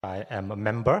I am a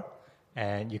member,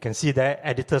 and you can see there,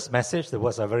 editor's message. The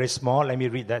words are very small. Let me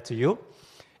read that to you.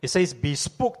 It says, be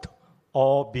spooked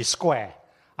or be square.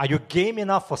 Are you game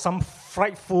enough for some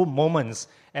frightful moments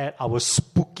at our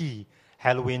spooky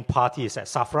Halloween parties at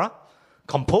Safra?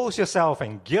 Compose yourself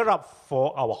and gear up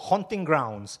for our haunting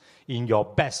grounds in your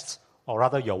best, or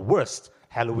rather your worst,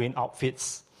 Halloween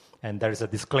outfits. And there is a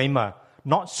disclaimer,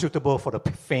 not suitable for the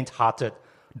faint-hearted.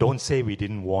 Don't say we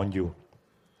didn't warn you.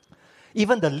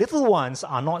 Even the little ones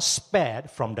are not spared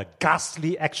from the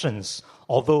ghastly actions,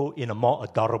 although in a more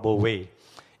adorable way.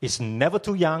 It's never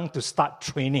too young to start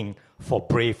training for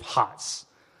brave hearts.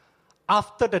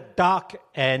 After the dark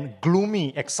and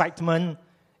gloomy excitement,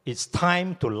 it's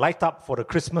time to light up for the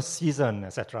Christmas season,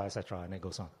 etc., etc., and it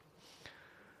goes on.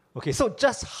 Okay, so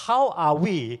just how are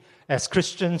we as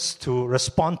Christians to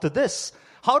respond to this?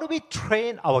 How do we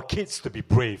train our kids to be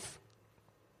brave?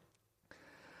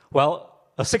 Well,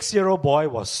 a 6-year-old boy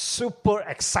was super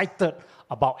excited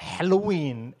about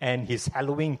Halloween and his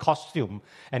Halloween costume,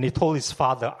 and he told his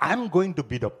father, I'm going to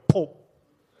be the Pope.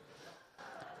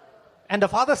 And the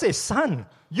father says, son,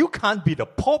 you can't be the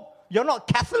Pope. You're not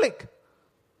Catholic.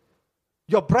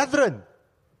 You're brethren.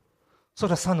 So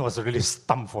the son was really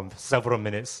stumped for several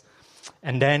minutes.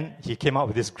 And then he came out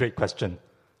with this great question.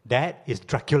 Dad, is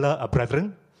Dracula a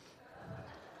brethren?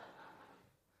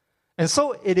 And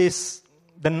so it is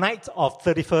the night of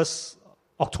 31st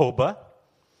October.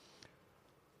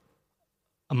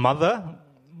 A mother,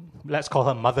 let's call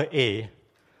her Mother A,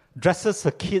 dresses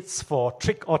her kids for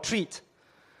trick or treat,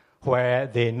 where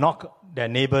they knock their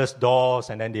neighbors'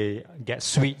 doors and then they get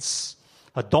sweets.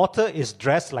 Her daughter is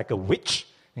dressed like a witch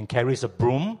and carries a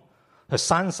broom. Her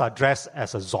sons are dressed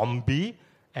as a zombie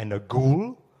and a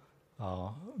ghoul.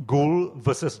 Ghoul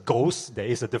versus ghost, there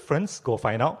is a difference. Go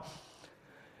find out.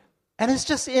 And it's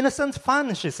just innocent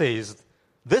fun, she says.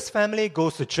 This family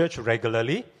goes to church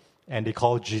regularly and they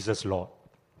call Jesus Lord.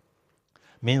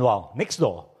 Meanwhile, next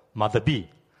door, Mother B.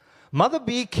 Mother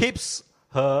B keeps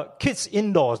her kids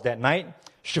indoors that night.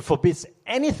 She forbids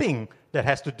anything that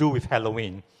has to do with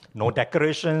Halloween. No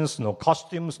decorations, no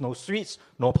costumes, no sweets,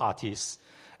 no parties.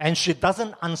 And she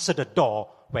doesn't answer the door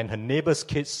when her neighbor's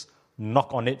kids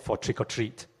knock on it for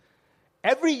trick-or-treat.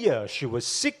 Every year, she will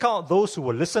seek out those who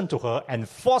will listen to her and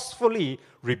forcefully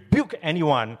rebuke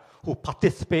anyone who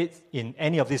participates in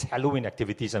any of these Halloween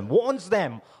activities and warns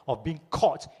them of being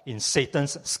caught in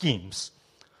Satan's schemes.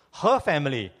 Her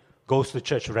family goes to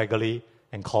church regularly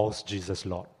and calls Jesus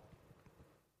Lord.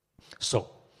 So,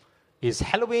 is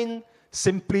Halloween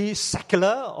simply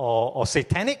secular or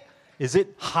satanic? Is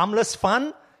it harmless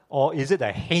fun or is it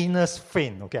a heinous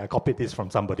fin? Okay, I copied this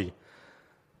from somebody.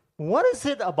 What is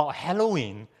it about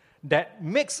Halloween that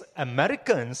makes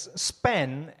Americans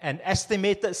spend an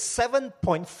estimated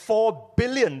 $7.4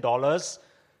 billion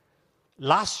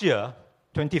last year,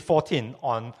 2014,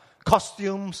 on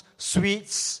costumes,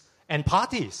 sweets, and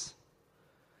parties?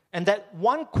 And that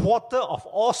 1/4 of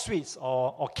all sweets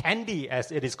or candy,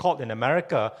 as it is called in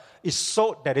America, is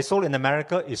sold in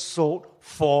America is sold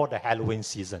for the Halloween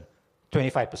season.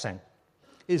 25%.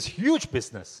 It's huge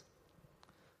business.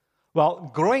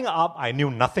 Well, growing up, I knew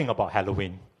nothing about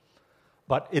Halloween.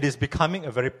 But it is becoming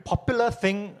a very popular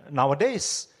thing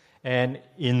nowadays. And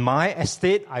in my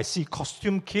estate, I see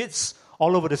costume kids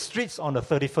all over the streets on the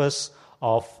 31st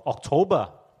of October.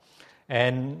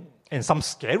 And some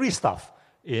scary stuff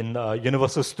in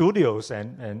Universal Studios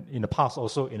and in the past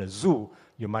also in a zoo.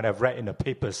 You might have read in the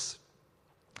papers.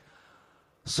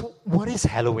 So what is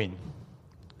Halloween?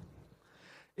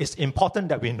 It's important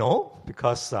that we know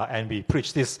because, and we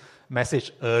preached this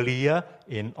message earlier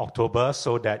in October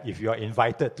so that if you are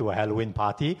invited to a Halloween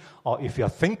party or if you're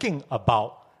thinking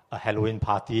about a Halloween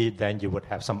party, then you would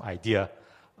have some idea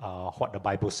what the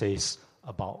Bible says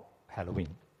about Halloween.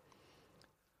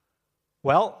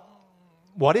 Well,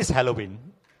 what is Halloween?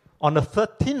 On the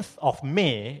 13th of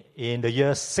May in the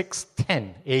year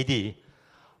 610 AD,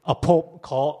 a pope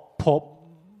called Pope,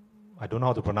 I don't know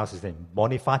how to pronounce his name,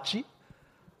 Boniface,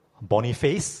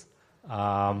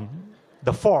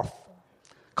 the fourth,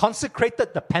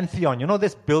 consecrated the Pantheon. You know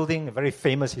this building, a very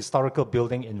famous historical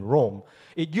building in Rome.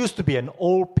 It used to be an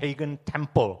old pagan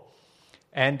temple.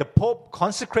 And the Pope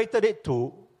consecrated it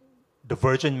to the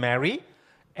Virgin Mary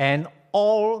and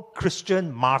all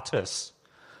Christian martyrs.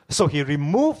 So he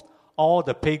removed all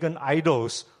the pagan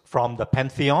idols from the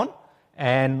Pantheon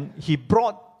and he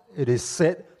brought, it is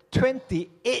said,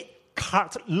 28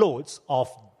 cartloads of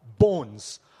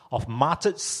bones of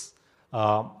martyrs,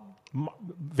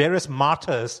 various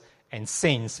martyrs and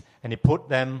saints, and he put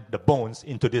the bones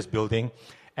into this building,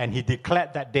 and he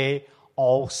declared that day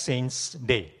All Saints'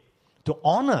 Day to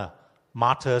honor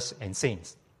martyrs and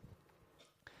saints.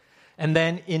 And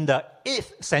then in the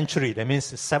 8th century, that means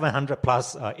 700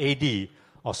 plus AD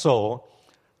or so,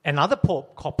 another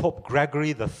pope called Pope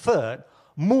Gregory III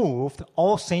moved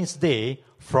All Saints' Day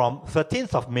from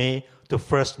 13th of May to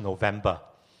 1st November.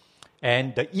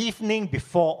 And the evening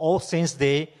before All Saints'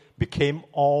 Day became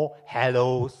All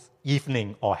Hallows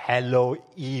Evening or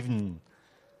Halloween,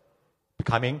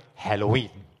 becoming Halloween.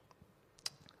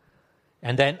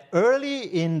 And then early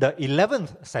in the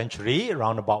 11th century,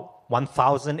 around about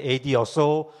 1000 AD or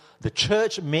so, the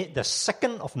church made the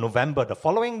 2nd of November, the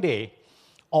following day,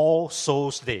 All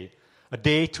Souls' Day, a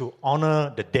day to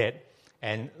honor the dead,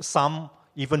 and some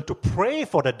even to pray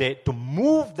for the dead, to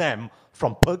move them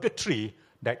from purgatory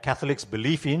that Catholics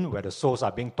believe in, where the souls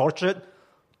are being tortured,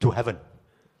 to heaven.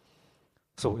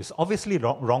 So it's obviously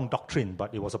wrong doctrine,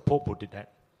 but it was a pope who did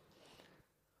that.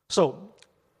 So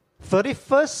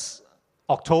 31st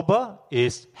October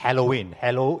is Halloween,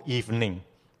 Hallow Evening.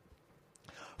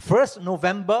 1st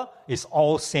November is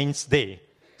All Saints' Day.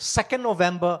 2nd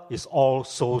November is All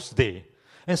Souls' Day.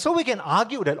 And so we can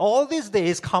argue that all these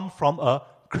days come from a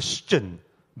Christian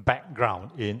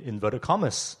background, in inverted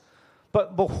commas.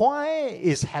 But why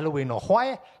is Halloween, or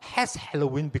why has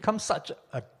Halloween become such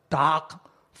a dark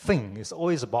thing? It's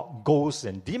always about ghosts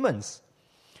and demons.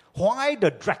 Why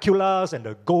the Draculas and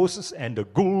the ghosts and the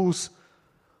ghouls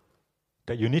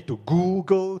that you need to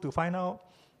Google to find out?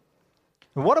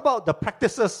 What about the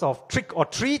practices of trick or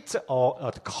treat,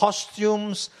 or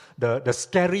costumes, the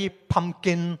scary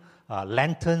pumpkin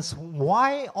lanterns?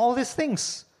 Why all these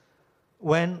things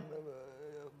when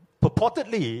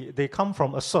purportedly they come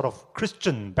from a sort of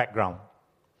Christian background?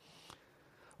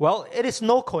 Well, it is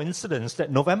no coincidence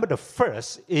that November the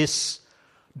 1st is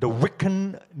the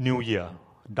Wiccan New Year,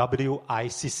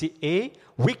 W-I-C-C-A.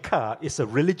 Wicca is a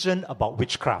religion about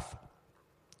witchcraft.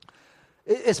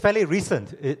 It's fairly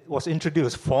recent. It was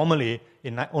introduced formally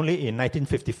only in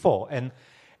 1954. And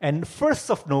 1st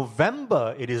of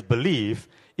November, it is believed,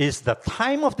 is the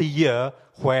time of the year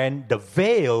when the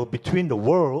veil between the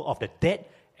world of the dead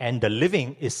and the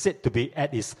living is said to be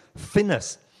at its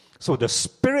thinnest. So the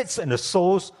spirits and the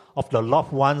souls of the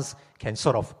loved ones can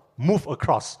sort of move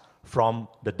across from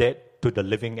the dead to the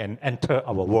living and enter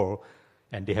our world.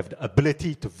 And they have the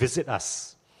ability to visit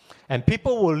us. And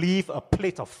people will leave a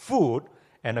plate of food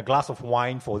and a glass of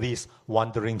wine for these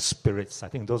wandering spirits. I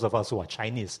think those of us who are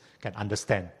Chinese can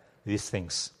understand these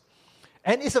things.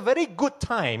 And it's a very good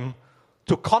time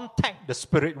to contact the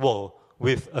spirit world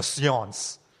with a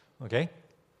seance. Okay?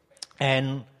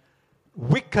 And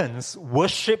Wiccans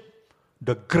worship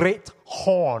the great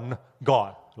horn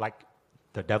god, like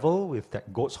the devil with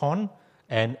that goat's horn,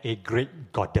 and a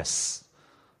great goddess.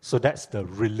 So that's the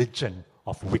religion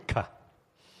of Wicca.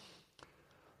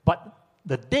 But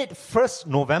the date 1st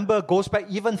November goes back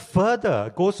even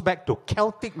further, goes back to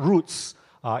Celtic roots,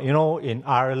 in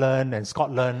Ireland and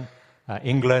Scotland,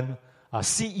 England,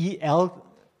 C-E-L-T-I-C,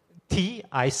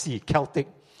 Celtic,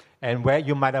 and where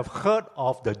you might have heard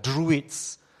of the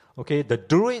Druids. Okay, the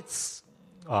Druids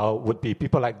would be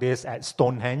people like this at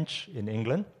Stonehenge in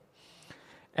England.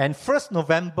 And 1st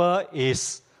November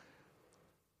is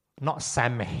not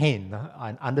Samhain.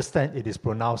 I understand it is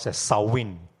pronounced as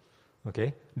Samhain.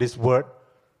 Okay, this word,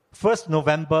 1st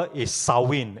November is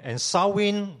Samhain. And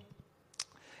Samhain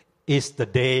is the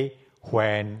day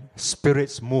when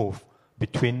spirits move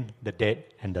between the dead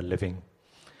and the living.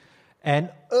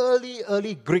 And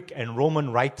early Greek and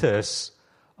Roman writers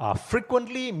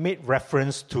frequently made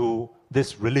reference to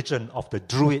this religion of the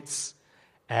Druids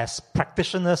as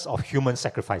practitioners of human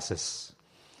sacrifices.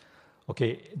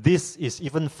 Okay, this is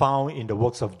even found in the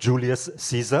works of Julius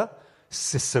Caesar,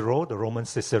 Cicero, the Roman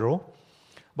Cicero.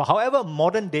 But however,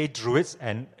 modern-day Druids,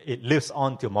 and it lives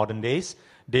on till modern days,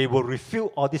 they will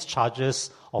refute all these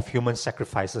charges of human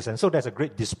sacrifices. And so there's a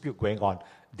great dispute going on.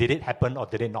 Did it happen or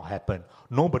did it not happen?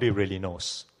 Nobody really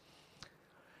knows.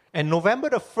 And November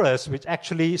the 1st, which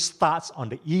actually starts on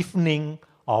the evening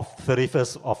of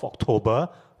 31st of October,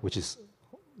 which is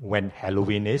when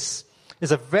Halloween is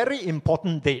a very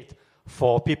important date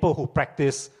for people who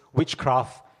practice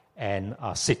witchcraft and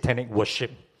satanic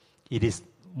worship. It is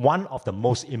one of the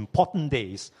most important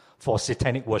days for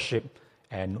satanic worship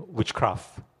and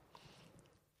witchcraft.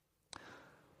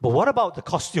 But what about the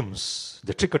costumes,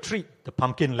 the trick-or-treat, the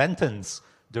pumpkin lanterns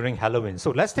during Halloween?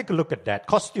 So let's take a look at that.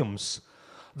 Costumes.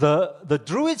 The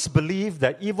Druids believed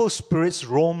that evil spirits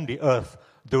roam the earth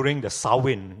during the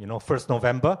Samhain, 1st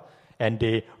November, and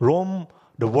they roam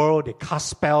the world, they cast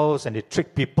spells, and they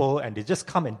trick people, and they just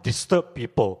come and disturb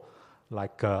people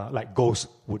like ghosts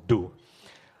would do.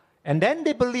 And then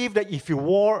they believed that if you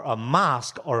wore a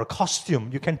mask or a costume,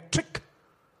 you can trick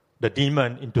the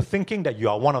demon into thinking that you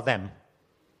are one of them,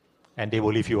 and they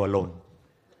will leave you alone.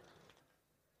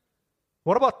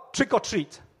 What about trick or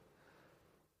treat?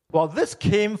 Well, this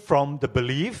came from the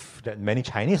belief that many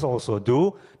Chinese also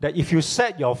do, that if you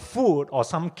set your food or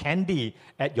some candy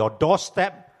at your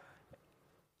doorstep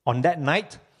on that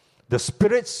night, the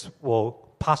spirits will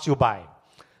pass you by.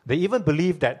 They even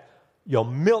believe that your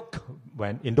milk,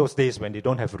 in those days when they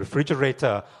don't have a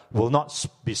refrigerator, will not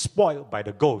be spoiled by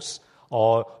the ghosts,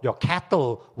 or your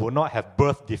cattle will not have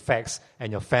birth defects,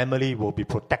 and your family will be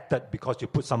protected because you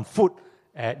put some food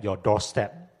at your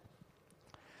doorstep.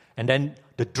 And then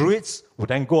the druids would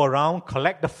then go around,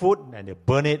 collect the food, and they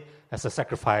burn it as a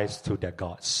sacrifice to their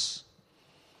gods.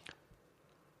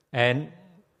 And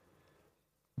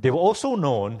they were also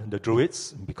known, the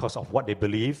druids, because of what they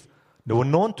believe, they were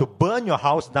known to burn your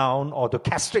house down or to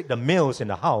castrate the males in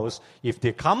the house if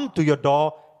they come to your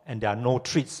door and there are no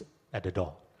treats at the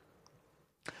door.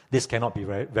 This cannot be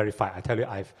verified. I tell you,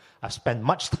 I've spent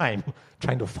much time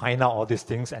trying to find out all these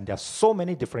things, and there are so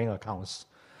many differing accounts.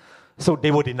 So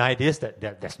they will deny this, that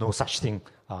there's no such thing.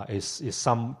 Is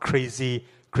some crazy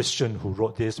Christian who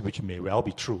wrote this, which may well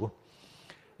be true.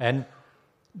 And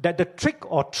that the trick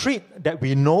or treat that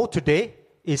we know today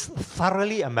is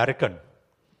thoroughly American.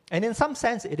 And in some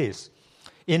sense, it is.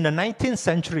 In the 19th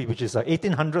century, which is the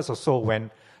 1800s or so,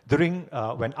 when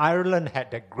Ireland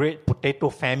had that great potato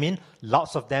famine,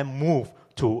 lots of them moved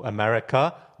to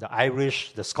America. The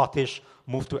Irish, the Scottish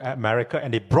moved to America,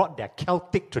 and they brought their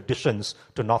Celtic traditions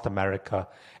to North America.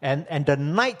 And the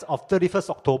night of 31st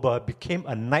October became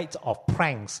a night of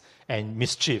pranks and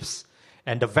mischiefs.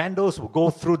 And the vandals will go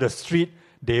through the street.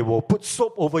 They will put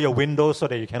soap over your windows so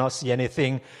that you cannot see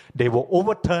anything. They will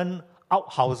overturn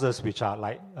outhouses, which are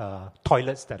like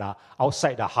toilets that are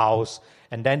outside the house.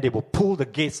 And then they will pull the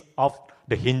gates off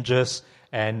the hinges.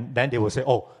 And then they will say,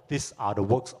 oh, these are the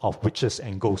works of witches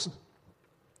and ghosts.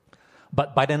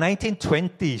 But by the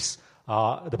 1920s,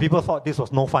 the people thought this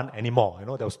was no fun anymore.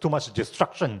 There was too much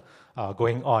destruction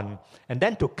going on. And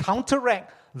then to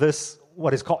counteract this,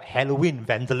 what is called Halloween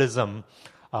vandalism,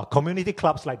 community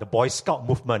clubs like the Boy Scout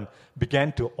movement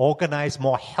began to organize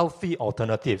more healthy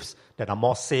alternatives that are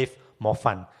more safe, more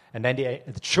fun. And then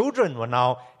the children were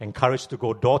now encouraged to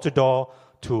go door to door,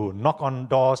 to knock on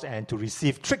doors, and to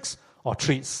receive tricks or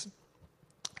treats,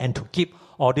 and to keep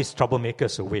all these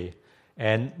troublemakers away.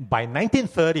 And by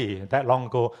 1930, that long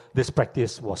ago, this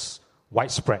practice was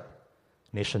widespread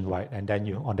nationwide. And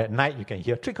then on that night, you can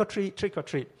hear trick or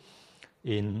treat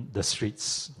in the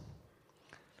streets.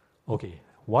 Okay,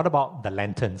 what about the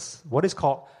lanterns? What is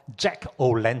called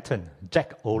Jack-o'-lantern?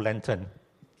 Jack-o'-lantern.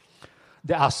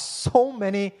 There are so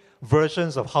many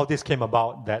versions of how this came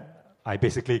about that I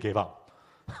basically gave up.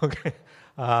 Okay,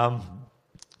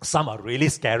 some are really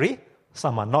scary,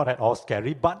 some are not at all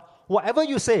scary, but whatever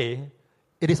you say,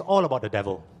 it is all about the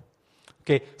devil.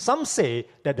 Okay, some say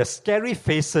that the scary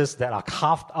faces that are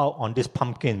carved out on these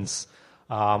pumpkins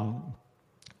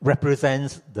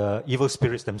represents the evil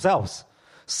spirits themselves.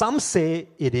 Some say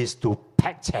it is to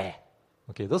pack chair.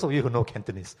 Okay, those of you who know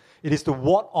Cantonese, it is to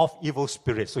ward off evil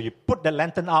spirits. So you put the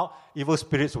lantern out, evil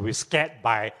spirits will be scared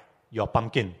by your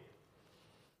pumpkin.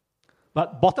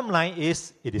 But bottom line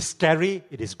is, it is scary,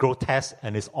 it is grotesque,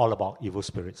 and it's all about evil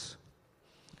spirits.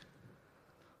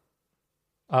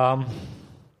 Well,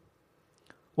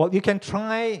 you can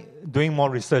try doing more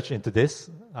research into this.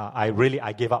 I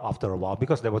gave up after a while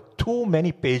because there were too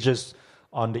many pages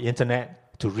on the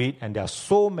internet to read, and there are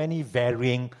so many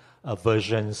varying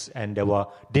versions, and there were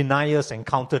deniers and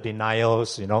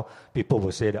counter-denials. People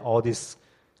will say that all these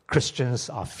Christians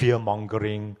are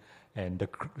fear-mongering, and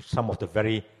some of the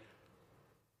very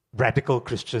radical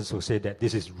Christians will say that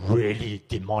this is really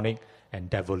demonic and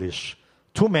devilish.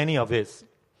 Too many of it.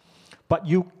 But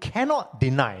you cannot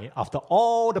deny, after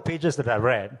all the pages that I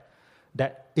read,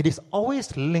 that it is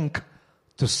always linked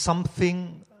to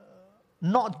something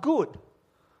not good,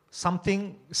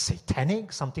 something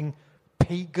satanic, something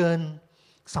pagan,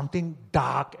 something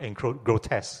dark and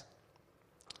grotesque.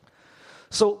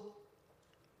 So,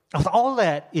 after all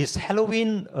that, is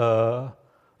Halloween a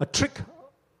trick?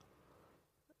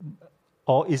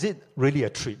 Or is it really a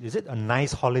treat? Is it a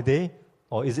nice holiday?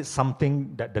 Or is it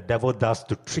something that the devil does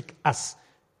to trick us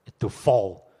to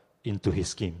fall into his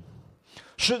scheme?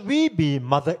 Should we be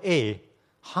Mother A,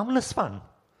 harmless fun?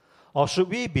 Or should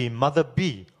we be Mother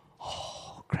B,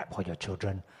 grab all your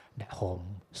children at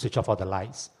home, switch off all the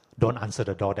lights, don't answer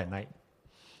the door that night?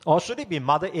 Or should it be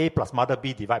Mother A plus Mother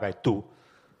B divided by 2?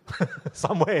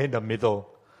 Somewhere in the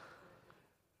middle.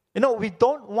 We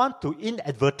don't want to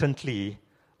inadvertently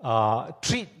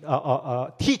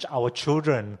teach our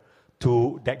children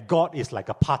that God is like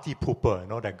a party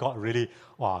pooper, that God really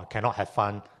cannot have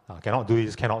fun, cannot do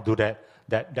this, cannot do that.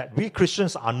 That we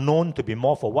Christians are known to be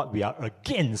more for what we are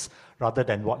against rather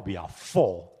than what we are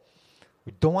for.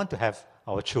 We don't want to have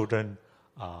our children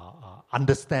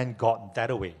understand God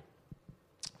that way.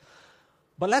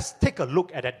 But let's take a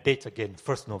look at that date again,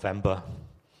 1st November.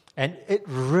 And it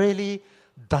really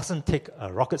doesn't take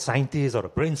a rocket scientist or a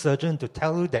brain surgeon to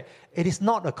tell you that it is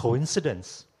not a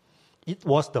coincidence. It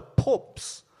was the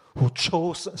popes who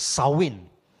chose Samhain,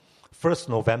 1st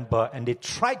November, and they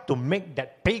tried to make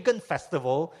that pagan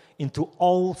festival into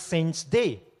All Saints'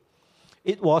 Day.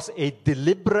 It was a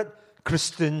deliberate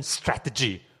Christian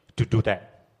strategy to do that.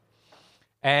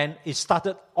 And it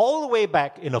started all the way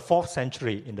back in the 4th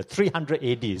century, in the 300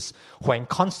 ADs, when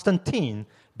Constantine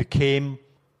became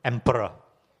emperor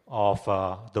of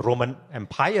the Roman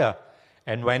Empire,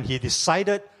 and when he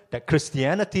decided that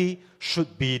Christianity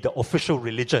should be the official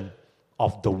religion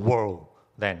of the world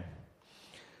then.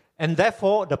 And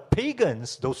therefore, the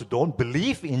pagans, those who don't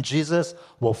believe in Jesus,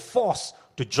 were forced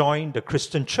to join the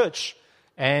Christian church.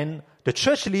 And the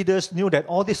church leaders knew that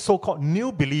all these so-called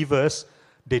new believers,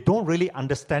 they don't really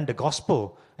understand the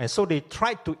gospel. And so they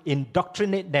tried to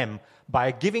indoctrinate them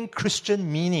by giving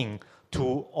Christian meaning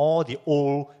to all the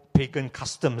old pagan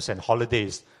customs and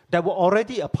holidays that were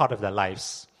already a part of their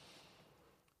lives.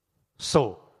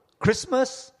 So,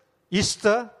 Christmas,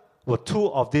 Easter were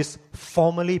two of these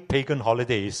formerly pagan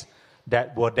holidays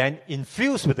that were then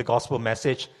infused with the gospel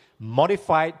message,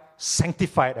 modified,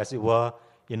 sanctified, as it were,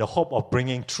 in the hope of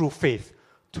bringing true faith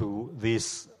to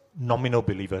these nominal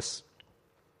believers.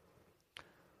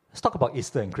 Let's talk about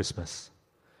Easter and Christmas.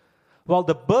 Well,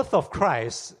 the birth of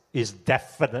Christ is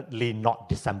definitely not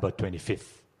December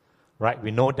 25th, right? We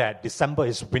know that December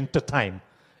is winter time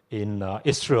in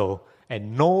Israel,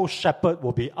 and no shepherd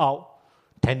will be out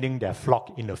tending their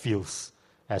flock in the fields,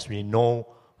 as we know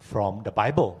from the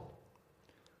Bible.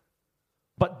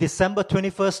 But December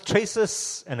 21st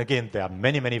traces, and again, there are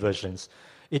many, many versions,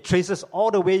 it traces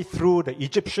all the way through the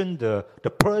Egyptian, the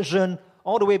Persian,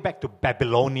 all the way back to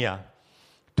Babylonia,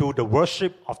 to the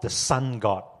worship of the sun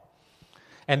god.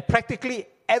 And practically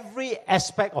every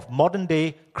aspect of modern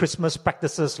day Christmas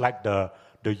practices, like the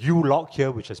Yule log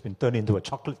here, which has been turned into a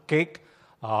chocolate cake,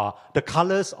 the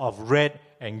colors of red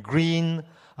and green,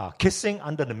 kissing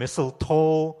under the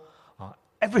mistletoe,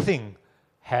 everything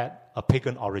had a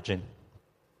pagan origin.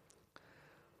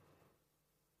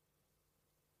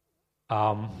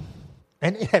 And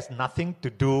it has nothing to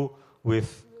do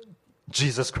with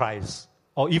Jesus Christ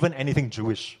or even anything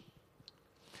Jewish.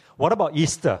 What about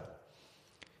Easter?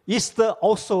 Easter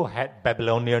also had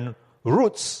Babylonian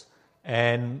roots,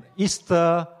 and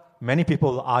Easter, many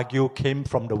people argue, came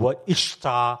from the word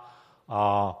Ishtar,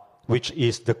 which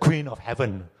is the queen of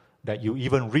heaven that you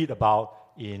even read about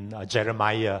in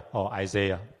Jeremiah or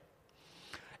Isaiah.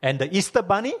 And the Easter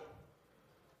bunny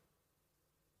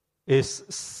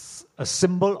is a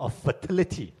symbol of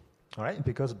fertility, all right?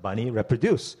 Because bunny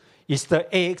reproduce. Easter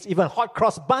eggs, even hot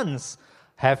cross buns,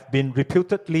 have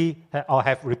reputedly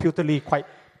quite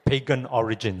pagan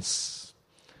origins.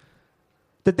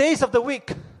 The days of the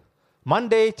week,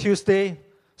 Monday, Tuesday,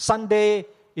 Sunday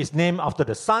is named after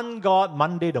the sun god,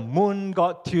 Monday the moon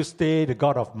god, Tuesday the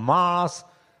god of Mars,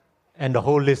 and the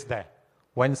whole list there.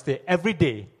 Wednesday, every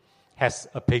day has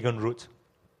a pagan root.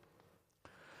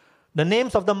 The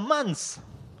names of the months,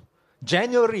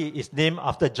 January is named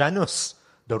after Janus,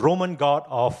 the Roman god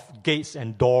of gates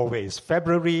and doorways.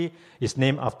 February is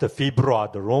named after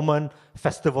Februar, the Roman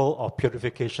festival of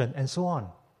purification, and so on.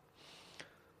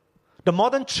 The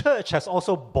modern church has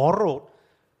also borrowed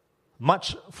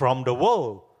much from the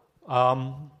world.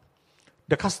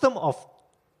 The custom of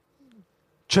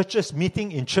churches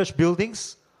meeting in church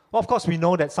buildings, well, of course, we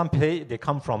know that some they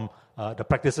come from the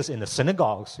practices in the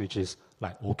synagogues, which is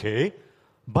like, okay.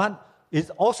 But it's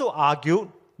also argued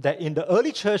that in the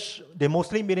early church, they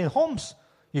mostly meet in homes.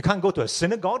 You can't go to a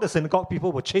synagogue. The synagogue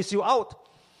people will chase you out.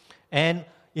 And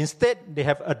instead, they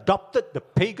have adopted the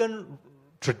pagan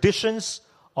traditions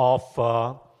of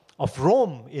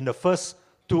Rome in the first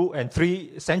 2 and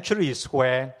 3 centuries,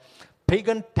 where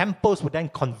pagan temples were then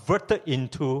converted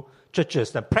into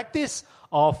churches. The practice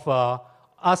of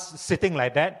us sitting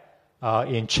like that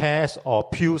in chairs or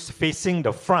pews facing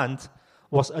the front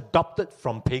was adopted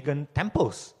from pagan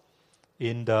temples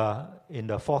in the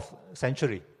 4th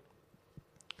century.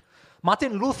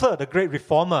 Martin Luther, the great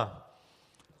reformer,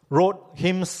 wrote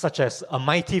hymns such as A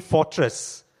Mighty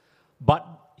Fortress, but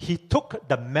he took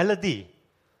the melody,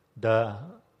 the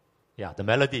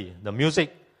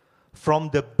music, from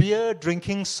the beer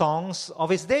drinking songs of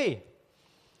his day,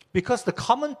 because the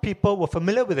common people were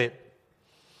familiar with it.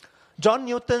 John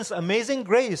Newton's Amazing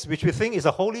Grace, which we think is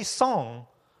a holy song,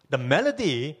 the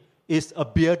melody is a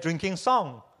beer drinking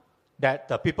song that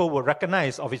the people will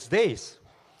recognize of its days.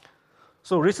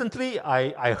 So recently,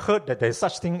 I heard that there's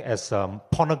such thing as a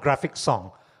pornographic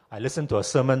song. I listened to a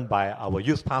sermon by our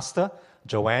youth pastor,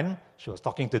 Joanne. She was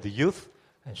talking to the youth,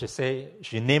 and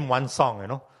she named one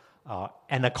song,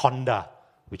 Anaconda,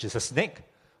 which is a snake,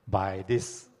 by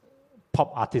this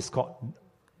pop artist called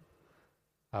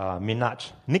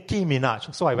Nicki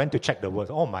Minaj. So I went to check the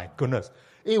words. Oh my goodness.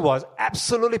 It was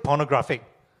absolutely pornographic.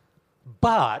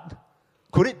 But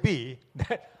could it be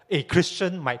that a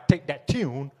Christian might take that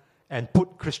tune and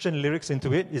put Christian lyrics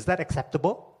into it? Is that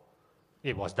acceptable?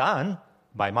 It was done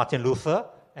by Martin Luther,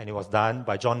 and it was done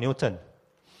by John Newton.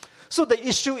 So the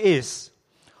issue is,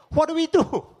 what do we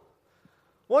do?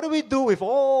 What do we do with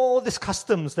all these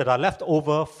customs that are left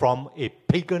over from a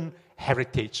pagan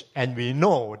heritage? And we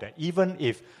know that even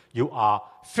if you are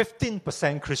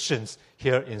 15% Christians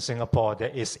here in Singapore, there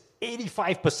is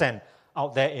 85%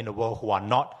 out there in the world who are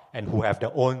not and who have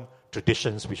their own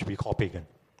traditions, which we call pagan.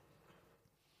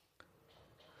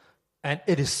 And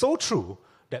it is so true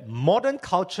that modern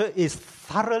culture is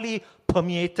thoroughly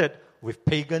permeated with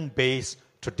pagan-based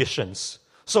traditions.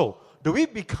 So, do we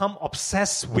become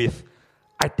obsessed with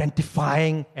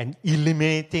identifying and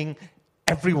eliminating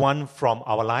everyone from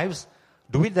our lives?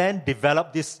 Do we then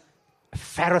develop this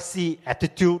Pharisee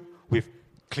attitude with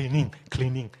cleaning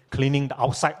the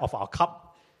outside of our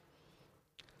cup?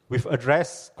 We've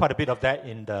addressed quite a bit of that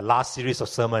in the last series of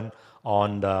sermon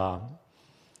on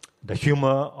the humor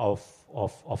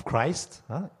of Christ.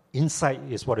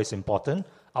 Inside is what is important.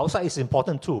 Outside is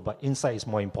important too, but inside is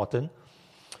more important.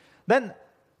 Then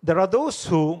there are those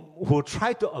who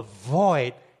try to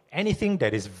avoid anything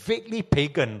that is vaguely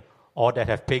pagan or that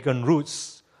have pagan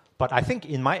roots. But I think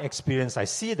in my experience, I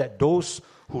see that those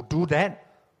who do that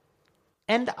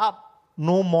end up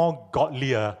no more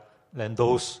godlier than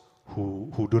those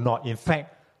who do not. In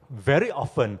fact, very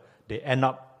often they end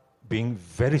up being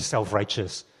very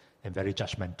self-righteous and very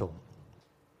judgmental.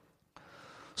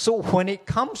 So when it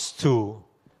comes to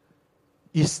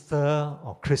Easter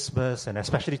or Christmas, and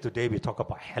especially today we talk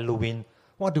about Halloween,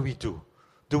 what do we do?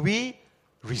 Do we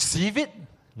receive it?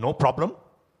 No problem.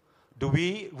 Do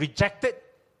we reject it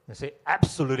and say,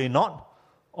 absolutely not?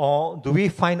 Or do we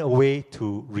find a way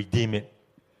to redeem it?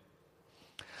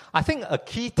 I think a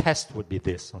key test would be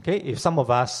this, okay? If some of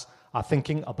us are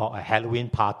thinking about a Halloween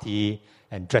party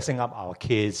and dressing up our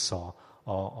kids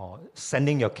or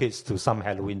sending your kids to some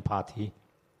Halloween party,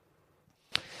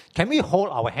 can we hold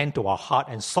our hand to our heart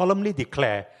and solemnly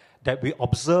declare that we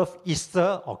observe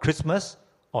Easter or Christmas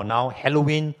or now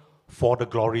Halloween for the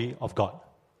glory of God?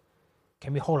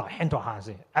 Can we hold our hand to our heart and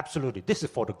say, absolutely, this is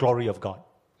for the glory of God?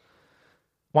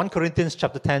 1 Corinthians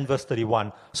chapter 10, verse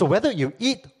 31. So whether you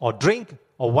eat or drink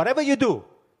or whatever you do,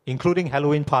 including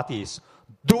Halloween parties,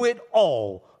 do it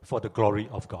all for the glory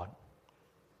of God.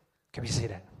 Can we say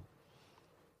that?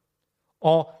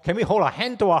 Or can we hold our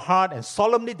hand to our heart and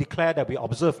solemnly declare that we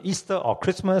observe Easter or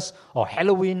Christmas or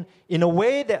Halloween in a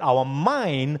way that our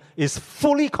mind is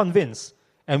fully convinced,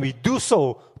 and we do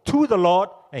so to the Lord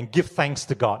and give thanks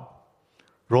to God?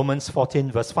 Romans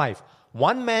 14, verse 5.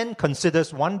 One man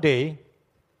considers one day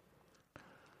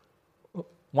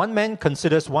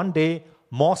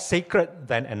more sacred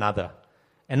than another.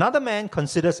 Another man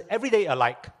considers every day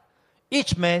alike.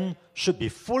 Each man should be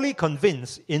fully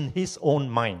convinced in his own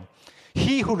mind.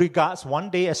 He who regards one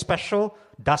day as special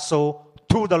does so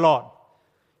to the Lord.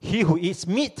 He who eats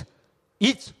meat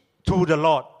eats to the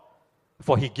Lord,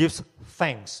 for he gives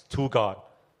thanks to God.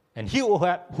 And he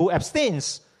who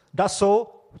abstains does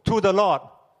so to the Lord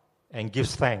and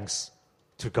gives thanks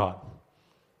to God.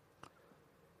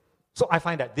 So I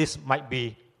find that this might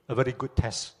be a very good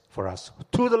test for us.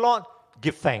 To the Lord,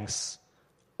 give thanks,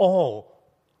 all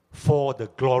for the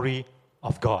glory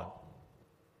of God.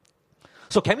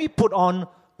 So can we put on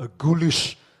a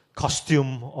ghoulish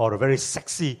costume or a very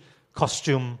sexy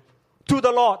costume to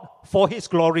the Lord for His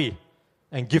glory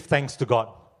and give thanks to God?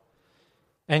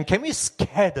 And can we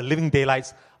scare the living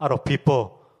daylights out of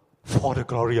people for the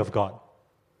glory of God?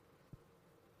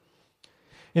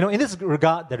 In this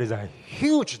regard, there is a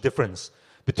huge difference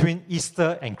between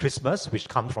Easter and Christmas, which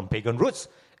comes from pagan roots,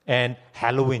 and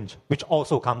Halloween, which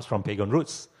also comes from pagan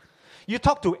roots. You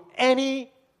talk to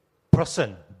any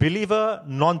person, believer,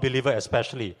 non-believer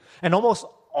especially, and almost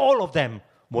all of them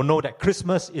will know that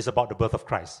Christmas is about the birth of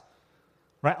Christ.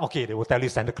 Right? Okay, they will tell you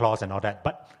Santa Claus and all that,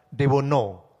 but they will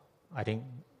know, I think,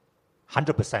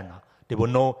 100%, they will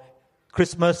know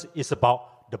Christmas is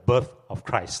about the birth of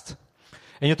Christ.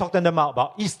 And you talk to them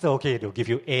about Easter, okay, they'll give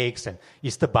you eggs and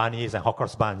Easter bunnies and hot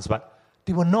cross buns, but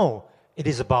they will know it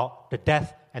is about the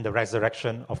death and the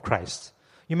resurrection of Christ.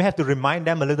 You may have to remind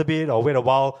them a little bit or wait a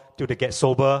while till they get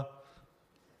sober.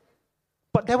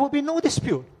 But there will be no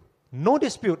dispute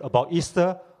about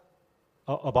Easter,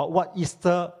 about what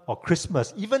Easter or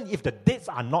Christmas, even if the dates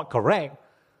are not correct,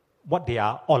 what they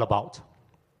are all about.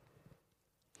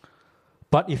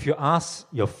 But if you ask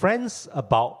your friends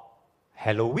about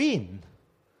Halloween,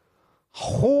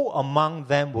 who among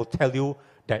them will tell you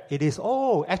that it is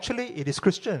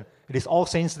Christian, it is All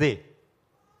Saints' Day?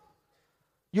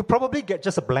 You probably get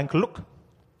just a blank look.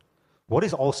 What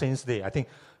is All Saints' Day? I think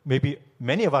maybe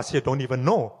many of us here don't even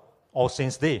know All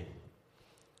Saints' Day.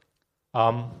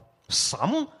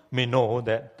 Some may know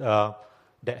that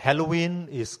Halloween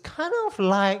is kind of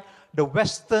like the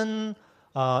Western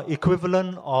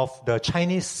equivalent of the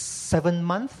Chinese 7th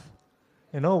month,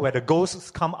 where the ghosts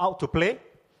come out to play.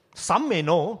 Some may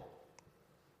know.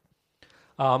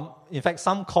 In fact,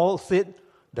 some call it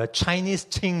the Chinese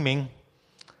Qingming,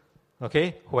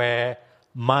 okay, where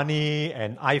money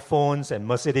and iPhones and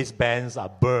Mercedes-Benz are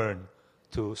burned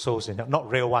to souls in hell.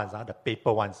 Not real ones, the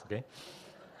paper ones, okay?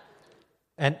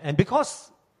 And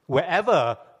because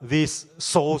wherever these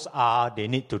souls are, they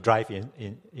need to drive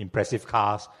in impressive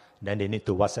cars, then they need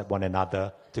to WhatsApp one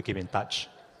another to keep in touch.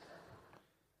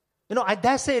 I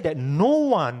dare say that no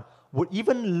one would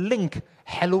even link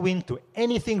Halloween to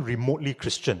anything remotely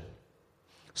Christian.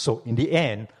 So in the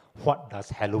end, what does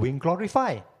Halloween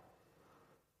glorify?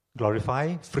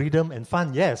 Glorify freedom and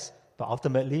fun, yes, but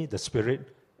ultimately the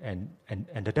spirit and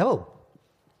the devil.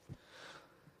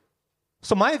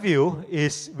 So my view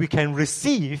is we can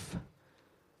receive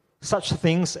such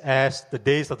things as the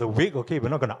days of the week. Okay, we're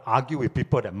not going to argue with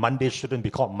people that Monday shouldn't be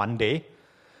called Monday.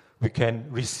 We can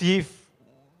receive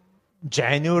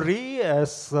January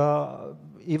as,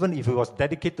 even if it was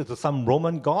dedicated to some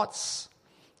Roman gods,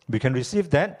 we can receive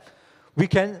that. We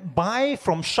can buy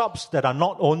from shops that are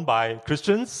not owned by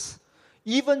Christians,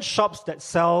 even shops that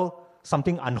sell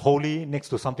something unholy next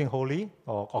to something holy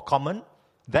or common,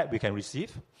 that we can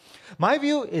receive. My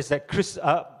view is that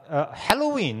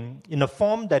Halloween, in a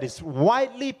form that is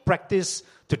widely practiced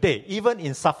today, even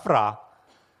in Safra,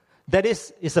 that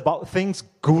is about things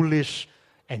ghoulish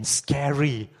and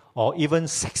scary or even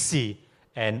sexy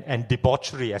and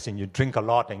debauchery, as in you drink a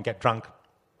lot and get drunk,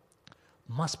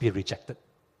 must be rejected.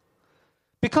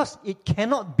 Because it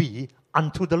cannot be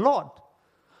unto the Lord.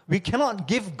 We cannot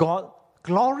give God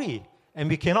glory and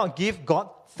we cannot give God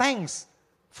thanks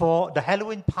for the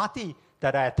Halloween party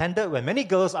that I attended when many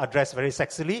girls are dressed very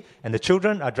sexily and the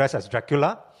children are dressed as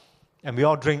Dracula and we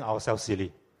all drink ourselves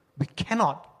silly. We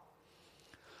cannot.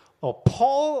 Or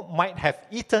Paul might have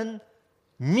eaten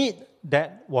meat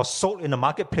that was sold in the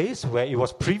marketplace where it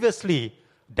was previously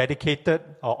dedicated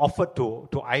or offered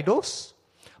to idols,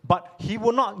 but he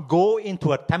will not go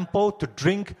into a temple to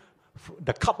drink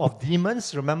the cup of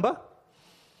demons, remember?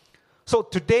 So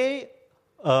today,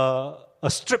 a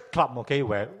strip club, okay,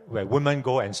 where women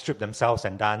go and strip themselves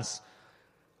and dance,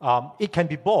 it can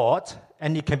be bought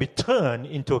and it can be turned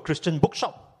into a Christian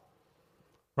bookshop,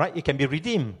 right? It can be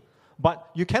redeemed. But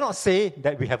you cannot say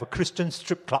that we have a Christian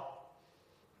strip club,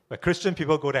 where Christian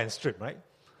people go there and strip, right?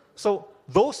 So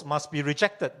those must be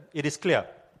rejected. It is clear.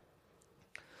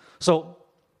 So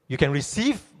you can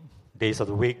receive days of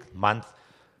the week, month.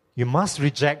 You must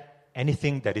reject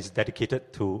anything that is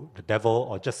dedicated to the devil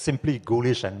or just simply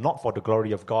ghoulish and not for the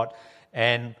glory of God.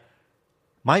 And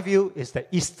my view is that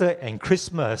Easter and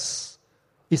Christmas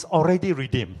is already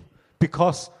redeemed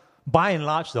because by and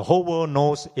large, the whole world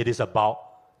knows it is about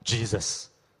Jesus,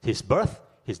 his birth,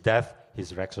 his death,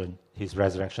 his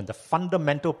resurrection. The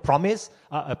fundamental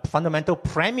fundamental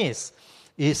premise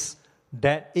is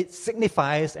that it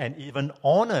signifies and even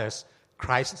honors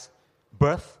Christ's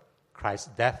birth, Christ's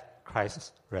death,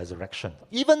 Christ's resurrection.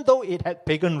 Even though it had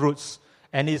pagan roots,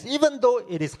 and even though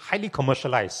it is highly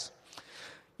commercialized.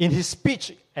 In his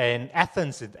speech in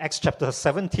Athens, in Acts chapter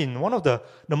 17, one of the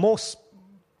most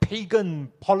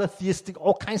pagan, polytheistic,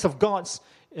 all kinds of gods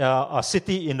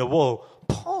city in the world,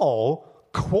 Paul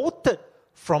quoted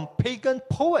from pagan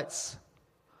poets.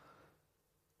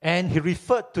 And he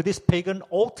referred to this pagan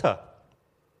altar.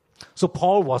 So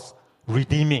Paul was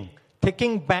redeeming,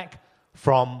 taking back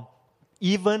from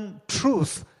even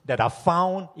truths that are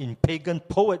found in pagan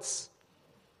poets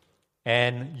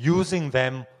and using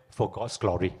them for God's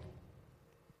glory.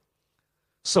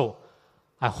 So,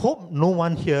 I hope no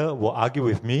one here will argue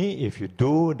with me. If you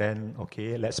do, then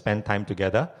okay, let's spend time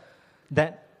together.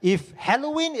 That if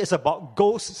Halloween is about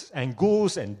ghosts and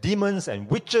ghouls and demons and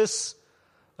witches,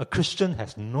 a Christian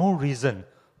has no reason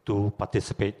to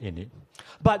participate in it.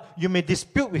 But you may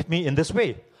dispute with me in this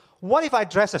way. What if I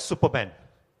dress as Superman?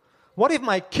 What if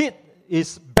my kid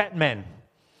is Batman?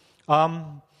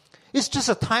 It's just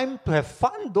a time to have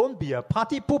fun. Don't be a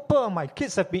party pooper. My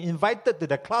kids have been invited to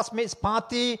their classmates'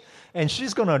 party, and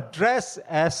she's going to dress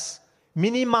as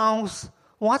Minnie Mouse.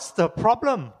 What's the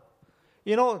problem?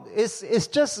 It's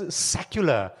just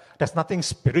secular. There's nothing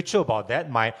spiritual about that.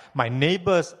 My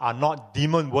neighbors are not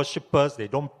demon worshippers. They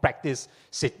don't practice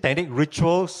satanic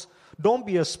rituals. Don't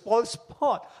be a spoiled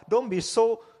sport. Don't be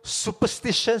so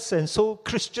superstitious and so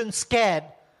Christian scared.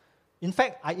 In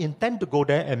fact, I intend to go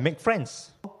there and make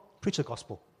friends. Preach the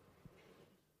gospel.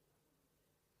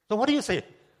 So what do you say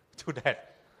to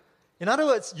that? In other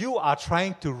words, you are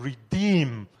trying to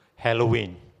redeem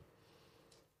Halloween,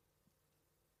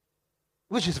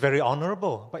 which is very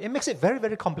honorable, but it makes it very,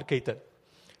 very complicated.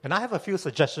 And I have a few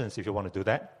suggestions if you want to do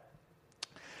that.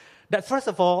 That first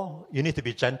of all, you need to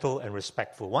be gentle and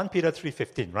respectful. 1 Peter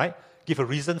 3:15, right? Give a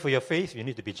reason for your faith. You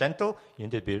need to be gentle. You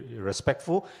need to be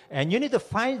respectful. And you need to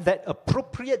find that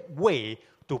appropriate way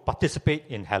to participate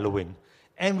in Halloween.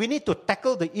 And we need to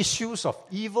tackle the issues of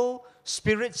evil,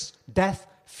 spirits, death,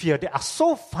 fear. They are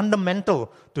so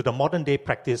fundamental to the modern day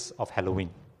practice of Halloween.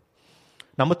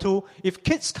 Number 2, if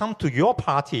kids come to your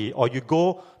party or you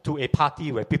go to a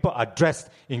party where people are dressed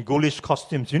in ghoulish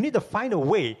costumes, you need to find a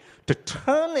way to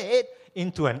turn it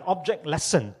into an object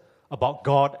lesson about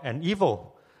God and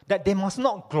evil. That they must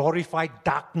not glorify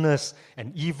darkness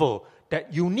and evil.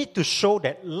 That you need to show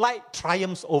that light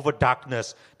triumphs over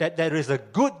darkness. That there is a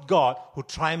good God who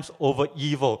triumphs over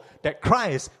evil. That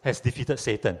Christ has defeated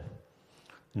Satan.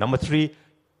 Number 3,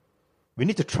 we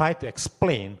need to try to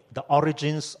explain the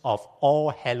origins of All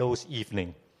Hallows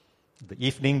Evening, the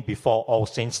evening before All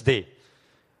Saints' Day.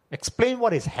 Explain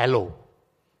what is Hallow.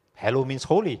 Hallow means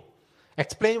holy.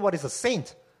 Explain what is a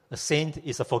saint. A saint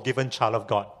is a forgiven child of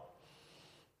God.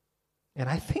 And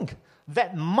I think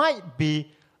that might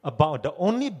be about the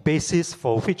only basis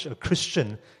for which a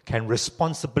Christian can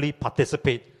responsibly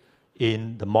participate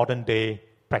in the modern day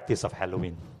practice of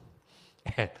Halloween.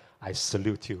 And I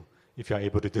salute you if you are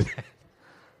able to do that.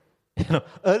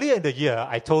 Earlier in the year,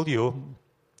 I told you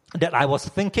that I was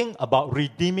thinking about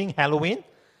redeeming Halloween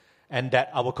and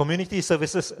that our community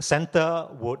services center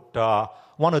would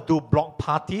want to do block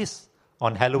parties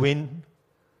on Halloween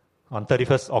on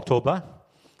 31st October.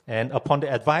 And upon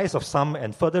the advice of some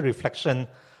and further reflection,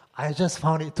 I just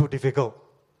found it too difficult.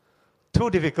 Too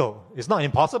difficult. It's not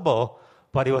impossible,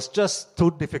 but it was just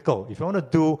too difficult. If you want to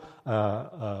do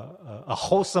a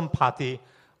wholesome party,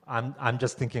 I'm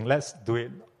just thinking, let's do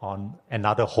it on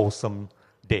another wholesome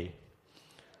day.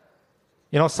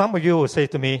 Some of you will say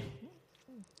to me,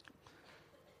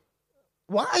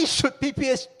 why should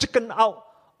PPS chicken out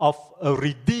of a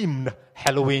redeemed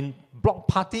Halloween block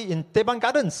party in Teban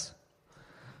Gardens?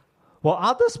 Well,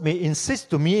 others may insist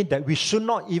to me that we should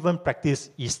not even practice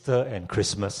Easter and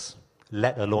Christmas,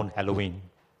 let alone Halloween.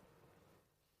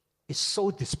 It's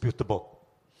so disputable.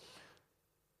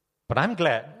 But I'm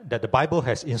glad that the Bible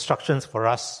has instructions for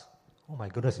us. Oh my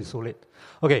goodness, it's so late.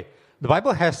 Okay, the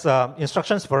Bible has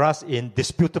instructions for us in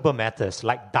disputable matters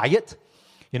like diet.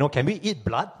 Can we eat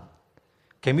blood?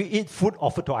 Can we eat food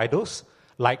offered to idols?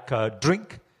 Like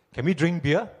drink. Can we drink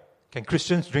beer? Can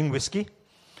Christians drink whiskey?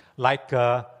 Like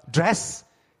dress.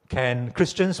 Can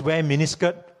Christians wear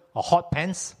miniskirt or hot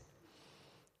pants?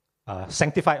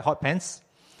 Sanctified hot pants?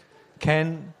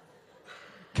 Can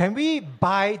we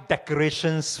buy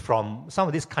decorations from some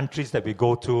of these countries that we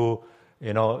go to,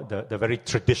 the very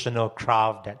traditional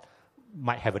craft that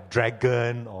might have a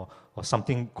dragon or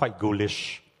something quite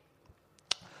ghoulish?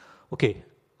 Okay,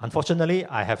 unfortunately,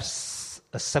 I have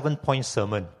a 7-point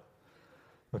sermon,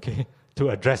 to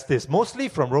address this, mostly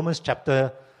from Romans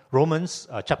chapter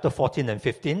 14 and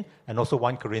 15, and also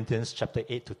 1 Corinthians chapter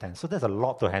 8 to 10. So there's a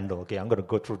lot to handle. Okay, I'm going to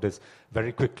go through this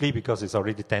very quickly because it's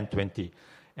already 10:20.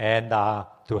 And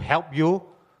to help you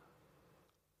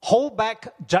hold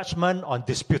back judgment on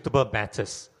disputable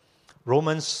matters,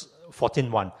 Romans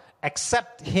 14:1.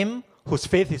 Accept him whose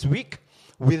faith is weak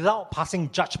without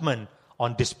passing judgment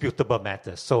on disputable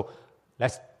matters. So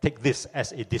let's take this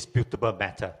as a disputable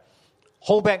matter.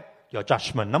 Hold back your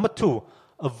judgment. Number 2,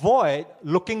 avoid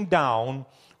looking down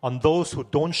on those who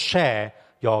don't share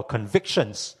your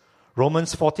convictions.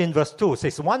 Romans 14 verse 2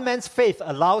 says, one man's faith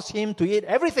allows him to eat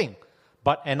everything,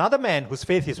 but another man whose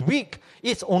faith is weak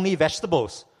eats only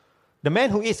vegetables. The man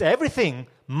who eats everything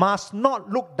must not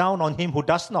look down on him who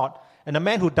does not, and the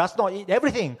man who does not eat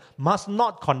everything must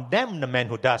not condemn the man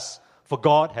who does, for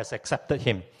God has accepted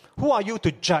him. Who are you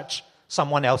to judge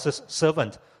someone else's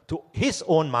servant? to his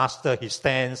own master he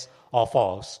stands or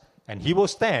falls. And he will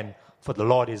stand, for the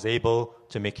Lord is able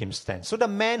to make him stand. So the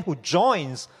man who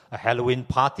joins a Halloween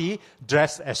party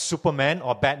dressed as Superman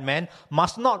or Batman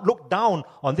must not look down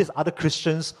on these other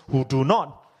Christians who do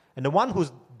not. And the one who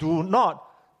do not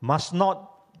must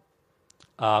not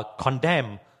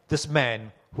condemn this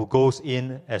man who goes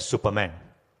in as Superman.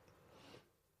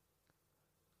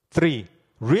 3,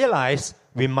 realize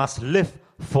we must live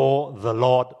for the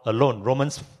Lord alone.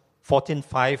 Romans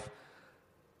 14:5.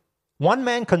 One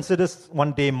man considers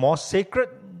one day more sacred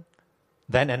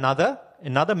than another.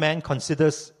 Another man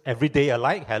considers every day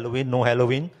alike, Halloween, no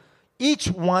Halloween. Each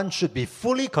one should be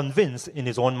fully convinced in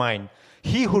his own mind.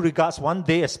 He who regards one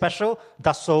day as special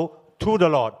does so to the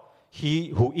Lord. He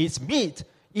who eats meat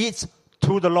eats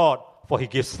to the Lord, for he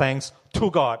gives thanks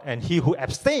to God. And he who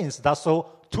abstains does so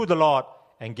to the Lord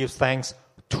and gives thanks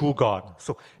to God.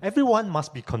 So everyone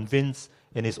must be convinced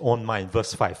in his own mind.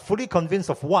 Verse 5. Fully convinced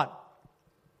of what?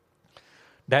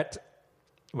 That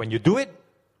when you do it,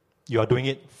 you are doing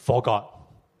it for God.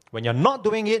 When you're not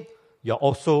doing it, you're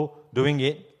also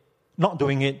not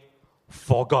doing it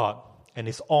for God. And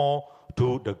it's all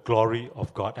to the glory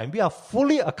of God. And we are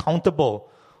fully accountable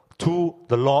to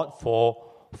the Lord for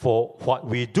what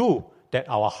we do, that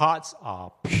our hearts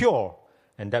are pure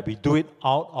and that we do it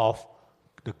out of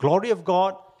the glory of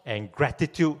God and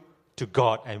gratitude to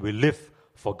God, and we live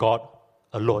for God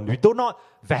alone. We do not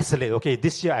vacillate. Okay,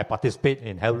 this year I participate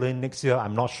in Halloween, next year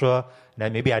I'm not sure,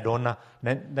 then maybe I don't.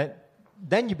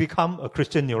 Then you become a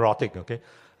Christian neurotic, okay?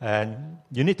 And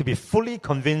you need to be fully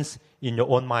convinced in your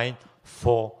own mind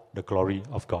for the glory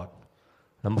of God.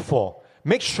 Number 4,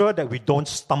 make sure that we don't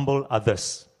stumble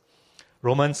others.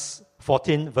 Romans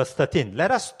 14, verse 13.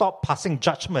 Let us stop passing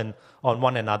judgment on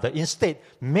one another. Instead,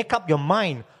 make up your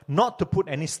mind not to put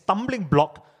any stumbling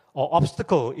block or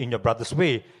obstacle in your brother's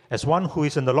way. As one who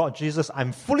is in the Lord Jesus,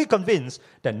 I'm fully convinced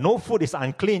that no food is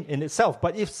unclean in itself.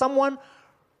 But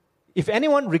if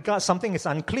anyone regards something as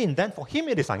unclean, then for him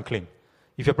it is unclean.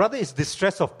 If your brother is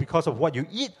distressed because of what you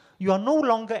eat, you are no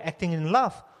longer acting in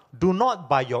love. Do not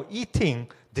by your eating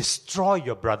destroy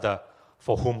your brother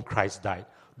for whom Christ died.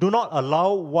 Do not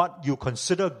allow what you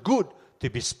consider good to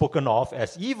be spoken of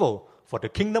as evil. For the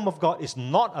kingdom of God is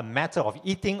not a matter of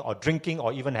eating or drinking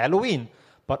or even Halloween,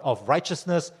 but of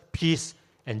righteousness, peace,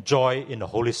 and joy in the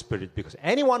Holy Spirit. Because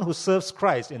anyone who serves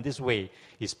Christ in this way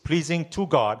is pleasing to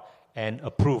God and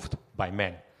approved by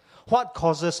men. What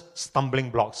causes stumbling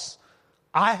blocks?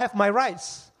 I have my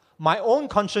rights. My own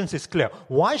conscience is clear.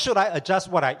 Why should I adjust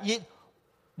what I eat,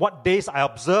 what days I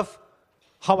observe,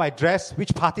 how I dress,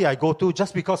 which party I go to,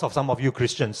 just because of some of you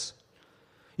Christians?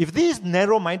 If these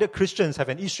narrow-minded Christians have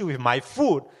an issue with my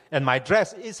food and my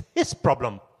dress, it's his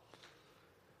problem.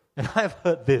 And I've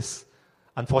heard this,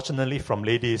 unfortunately, from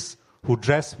ladies who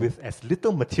dress with as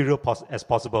little material as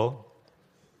possible.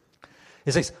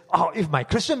 It says, if my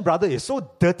Christian brother is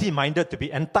so dirty-minded to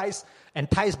be enticed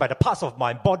by the parts of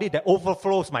my body that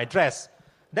overflows my dress,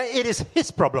 then it is his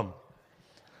problem.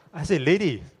 I say,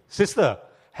 lady, sister,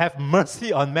 have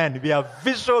mercy on men. We are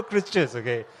visual creatures,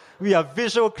 okay? We are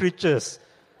visual creatures.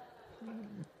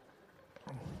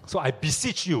 So I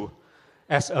beseech you,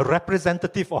 as a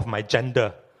representative of my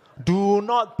gender, do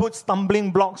not put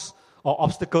stumbling blocks or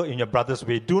obstacle in your brother's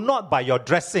way. Do not, by your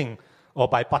dressing or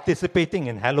by participating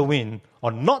in Halloween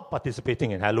or not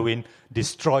participating in Halloween,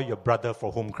 destroy your brother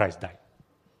for whom Christ died.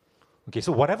 Okay,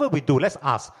 so whatever we do, let's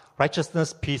ask,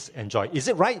 righteousness, peace, and joy. Is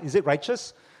it right? Is it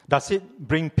righteous? Does it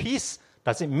bring peace?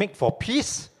 Does it make for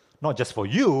peace? Not just for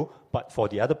you, but for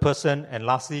the other person. And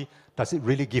lastly, does it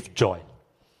really give joy?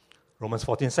 Romans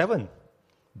 14:7.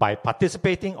 By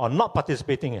participating or not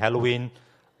participating in Halloween,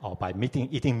 or by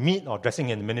eating meat or dressing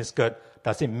in a miniskirt,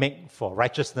 does it make for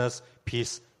righteousness,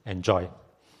 peace, and joy?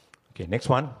 Okay, next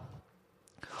one.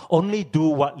 Only do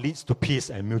what leads to peace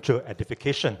and mutual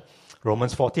edification.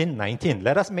 Romans 14:19.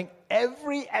 Let us make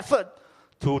every effort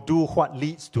to do what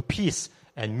leads to peace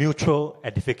and mutual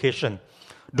edification.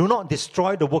 Do not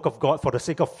destroy the work of God for the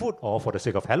sake of food or for the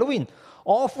sake of Halloween.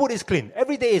 All food is clean.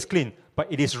 Every day is clean. But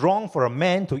it is wrong for a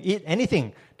man to eat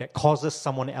anything that causes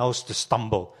someone else to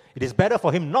stumble. It is better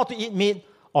for him not to eat meat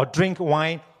or drink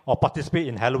wine or participate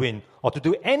in Halloween or to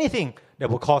do anything that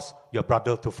will cause your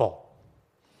brother to fall.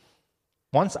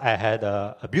 Once I had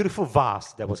a beautiful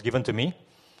vase that was given to me.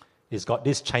 It's got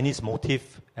this Chinese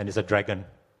motif and it's a dragon.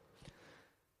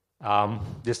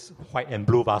 This white and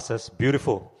blue vases,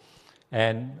 beautiful.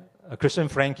 And a Christian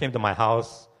friend came to my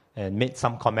house and made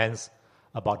some comments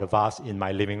about the vase in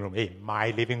my living room. Hey,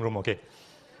 my living room, okay.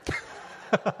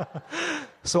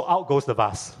 So out goes the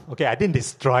vase. Okay, I didn't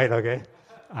destroy it, okay.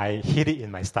 I hid it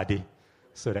in my study.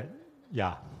 So that,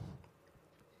 yeah.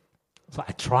 So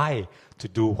I try to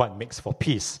do what makes for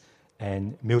peace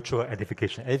and mutual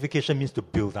edification. Edification means to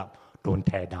build up, don't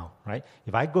tear down, right?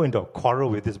 If I go into a quarrel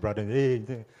with this brother,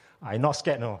 hey, I'm not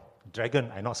scared, no.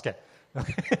 Dragon, I'm not scared.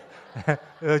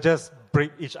 We'll just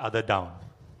break each other down.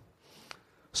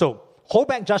 So, hold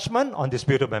back judgment on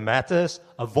disputable matters,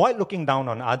 avoid looking down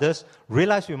on others,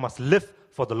 realize we must live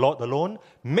for the Lord alone,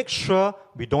 make sure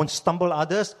we don't stumble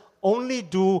others, only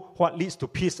do what leads to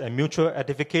peace and mutual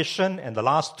edification, and the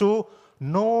last two,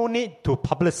 no need to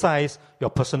publicize your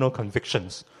personal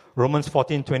convictions. Romans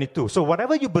 14:22. So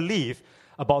whatever you believe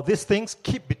about these things,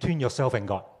 keep between yourself and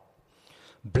God.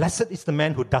 Blessed is the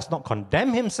man who does not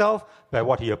condemn himself by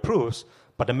what he approves,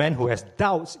 but the man who has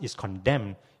doubts is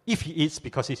condemned if he eats,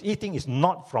 because his eating is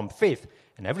not from faith,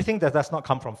 and everything that does not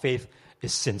come from faith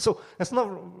is sin. So there's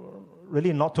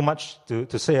not too much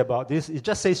to say about this. It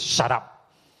just says, shut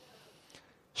up.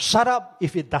 Shut up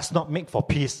if it does not make for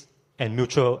peace and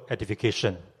mutual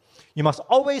edification. You must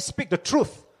always speak the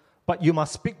truth, but you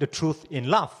must speak the truth in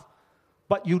love.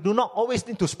 But you do not always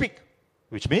need to speak,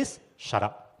 which means shut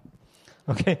up.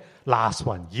 Okay, last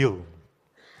one, yield.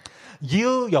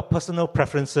 Yield your personal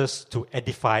preferences to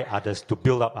edify others, to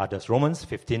build up others. Romans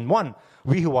 15:1.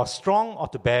 We who are strong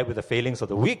ought to bear with the failings of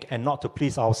the weak and not to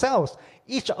please ourselves.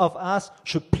 Each of us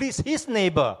should please his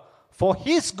neighbor for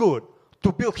his good,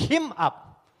 to build him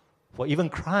up. For even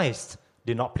Christ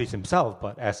did not please himself,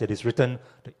 but as it is written,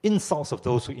 the insults of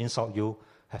those who insult you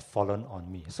have fallen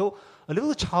on me. So a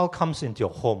little child comes into your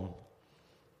home,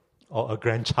 or a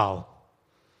grandchild.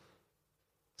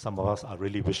 Some of us are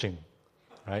really wishing,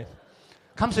 right?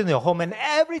 Comes into your home and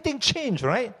everything changed,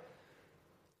 right?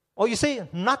 Or you say,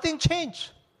 nothing changed.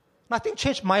 Nothing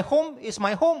changed. My home is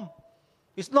my home.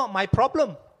 It's not my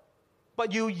problem.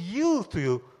 But you yield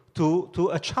to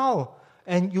a child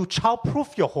and you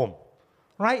child-proof your home,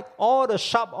 right? All the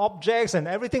sharp objects and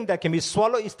everything that can be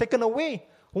swallowed is taken away.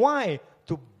 Why?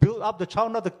 To build up the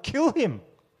child, not to kill him.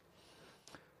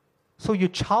 So you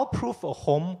child-proof a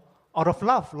home out of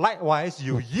love. Likewise,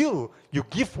 you yield, you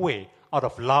give way out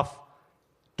of love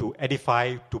to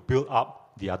edify, to build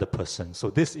up the other person. So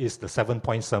this is the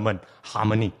 7-point sermon,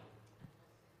 harmony.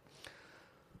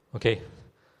 Okay,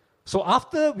 so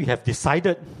after we have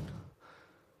decided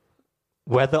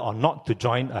whether or not to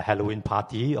join a Halloween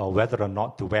party or whether or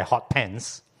not to wear hot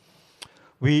pants,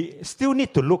 we still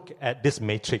need to look at this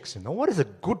matrix. What is a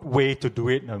good way to do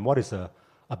it and what is a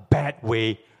bad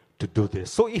way to do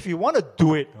this? So if you want to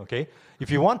do it, okay, if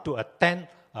you want to attend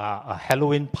a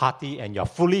Halloween party and you're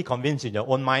fully convinced in your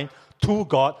own mind to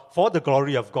God, for the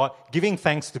glory of God, giving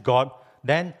thanks to God,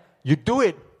 then you do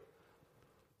it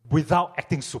without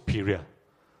acting superior.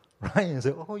 Right? And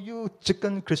say, oh, you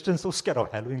chicken Christians so scared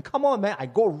of Halloween. Come on, man, I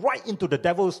go right into the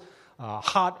devil's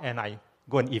heart and I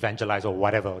go and evangelize or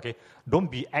whatever, okay?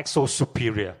 Don't act so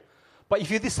superior. But if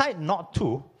you decide not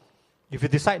to,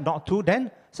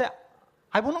 then say,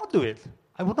 I will not do it.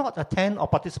 I will not attend or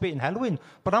participate in Halloween,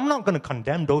 but I'm not going to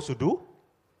condemn those who do.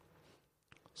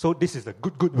 So this is the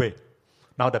good way.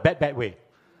 Now the bad way.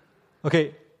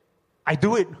 Okay, I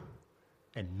do it,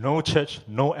 and no church,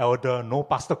 no elder, no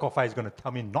pastor Kofa is going to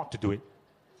tell me not to do it.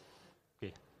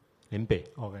 Okay, Limpe,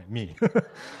 okay, me.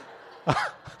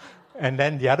 And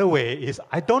then the other way is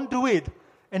I don't do it,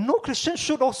 and no Christian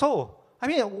should also. I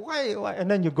mean, why? And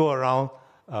then you go around,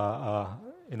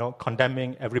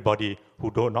 condemning everybody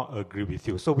who do not agree with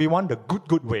you. So we want the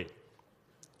good way,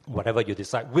 whatever you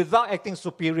decide, without acting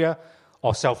superior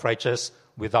or self-righteous,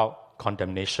 without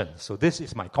condemnation. So this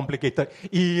is my complicated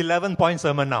 11-point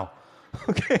sermon now.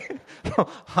 Okay,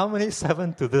 how many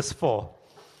 7 to this 4?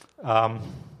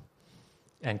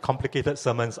 And complicated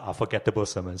sermons are forgettable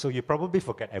sermons. So you probably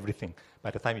forget everything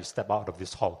by the time you step out of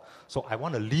this hall. So I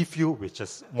want to leave you with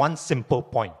just one simple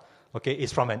point. Okay,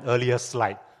 it's from an earlier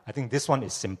slide. I think this one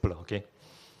is simpler, okay?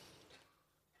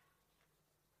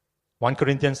 1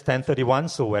 Corinthians 10:31,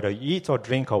 so whether you eat or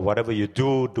drink or whatever you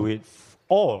do, do it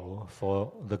all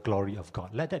for the glory of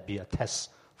God. Let that be a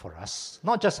test for us.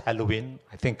 Not just Halloween,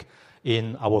 I think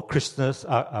in our Christmas,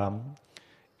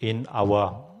 in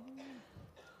our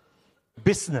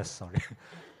business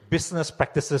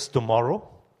practices tomorrow,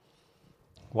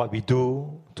 what we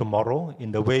do tomorrow,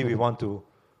 in the way we want to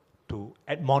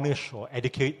admonish or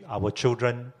educate our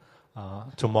children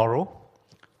tomorrow.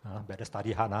 Better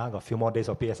study hard. Got a few more days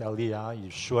of PSLE.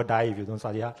 You sure die if you don't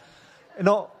study hard.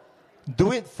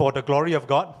 Do it for the glory of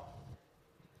God.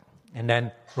 And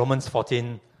then Romans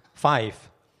 14:5.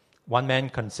 One man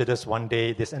considers one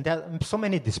day this, and there are so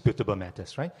many disputable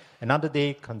matters, right?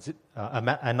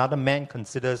 Another man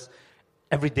considers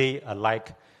every day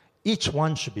alike. Each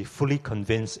one should be fully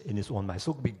convinced in his own mind.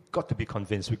 So we got to be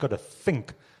convinced. We got to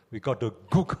think We got to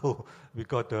Google. We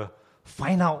got to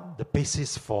find out the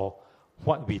basis for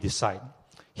what we decide.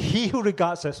 He who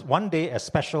regards as one day as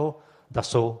special does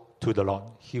so to the Lord.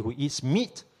 He who eats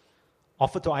meat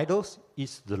offered to idols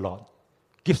eats the Lord,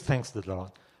 gives thanks to the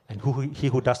Lord. And he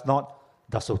who does not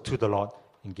does so to the Lord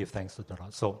and give thanks to the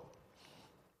Lord. So,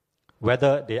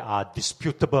 whether they are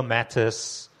disputable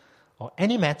matters or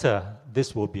any matter,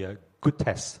 this will be a good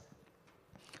test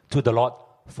to the Lord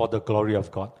for the glory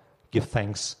of God. Give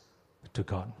thanks to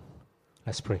God.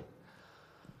 Let's pray.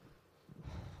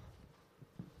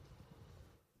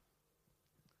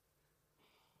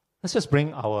 Let's just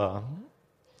bring our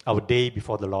day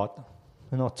before the Lord.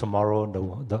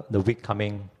 Tomorrow, the week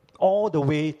coming, all the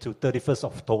way to 31st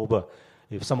October.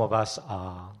 If some of us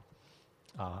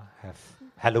have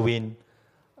Halloween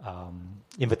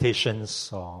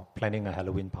invitations or planning a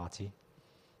Halloween party,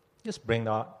 just bring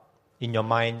that in your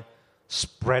mind,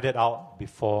 spread it out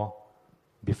before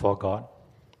God.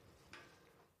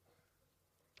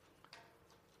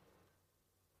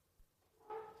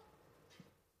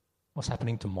 What's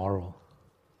happening tomorrow?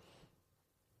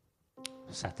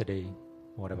 Saturday,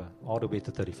 whatever, all the way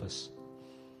to 31st.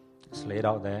 Just lay it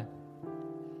out there.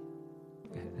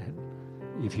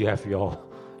 If you have your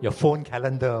phone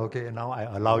calendar, okay, now I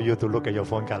allow you to look at your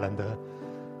phone calendar.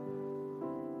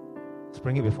 Let's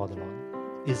bring it before the Lord.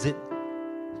 Is it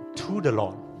to the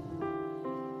Lord?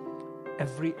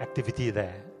 Every activity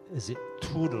there, is it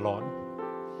to the Lord?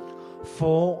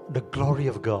 For the glory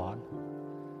of God,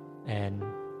 and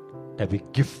that we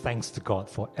give thanks to God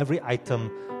for every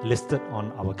item listed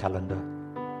on our calendar.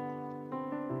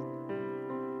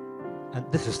 And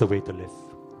this is the way to live.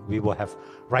 We will have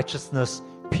righteousness,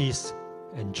 peace,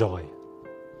 and joy.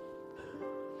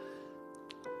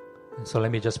 And so let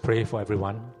me just pray for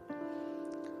everyone.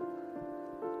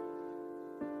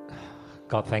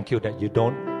 God, thank you that you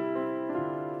don't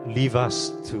leave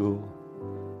us to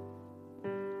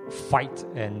fight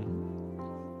and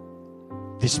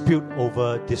dispute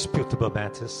over disputable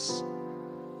matters.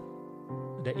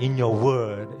 That in your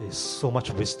word is so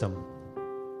much wisdom.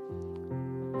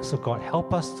 So God,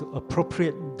 help us to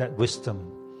appropriate that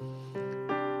wisdom,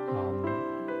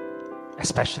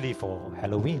 especially for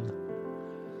Halloween.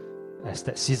 As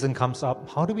that season comes up,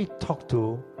 how do we talk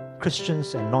to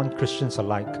Christians and non-Christians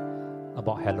alike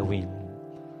about Halloween?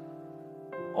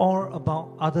 Or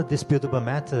about other disputable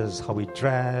matters, how we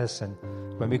dress, and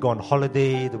when we go on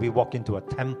holiday, do we walk into a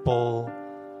temple?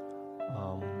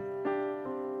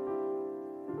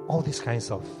 All these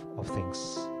kinds of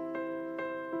things.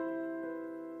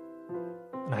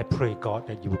 And I pray, God,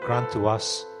 that you will grant to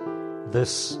us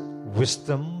this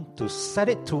wisdom to set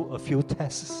it to a few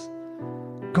tests.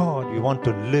 God, we want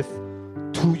to live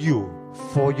to you,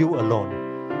 for you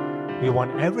alone. We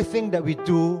want everything that we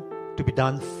do to be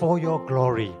done for your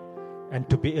glory and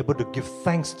to be able to give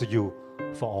thanks to you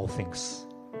for all things.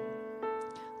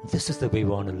 This is the way we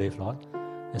want to live, Lord.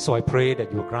 And so I pray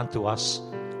that you will grant to us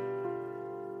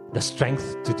the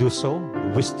strength to do so,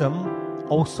 the wisdom,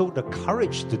 also the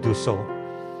courage to do so.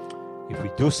 If we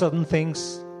do certain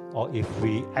things, or if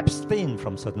we abstain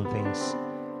from certain things,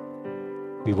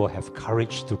 we will have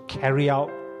courage to carry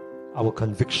out our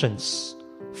convictions,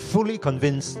 fully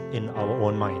convinced in our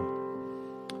own mind.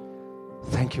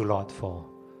 Thank you, Lord, for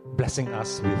blessing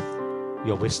us with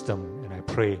your wisdom. And I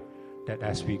pray that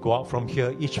as we go out from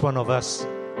here, each one of us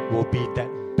will be that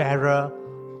bearer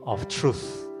of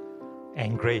truth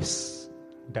and grace,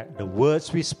 that the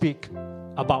words we speak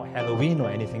about Halloween or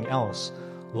anything else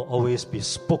will always be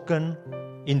spoken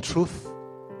in truth,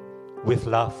 with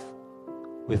love,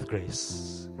 with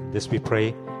grace. This we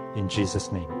pray in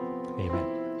Jesus' name.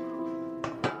 Amen.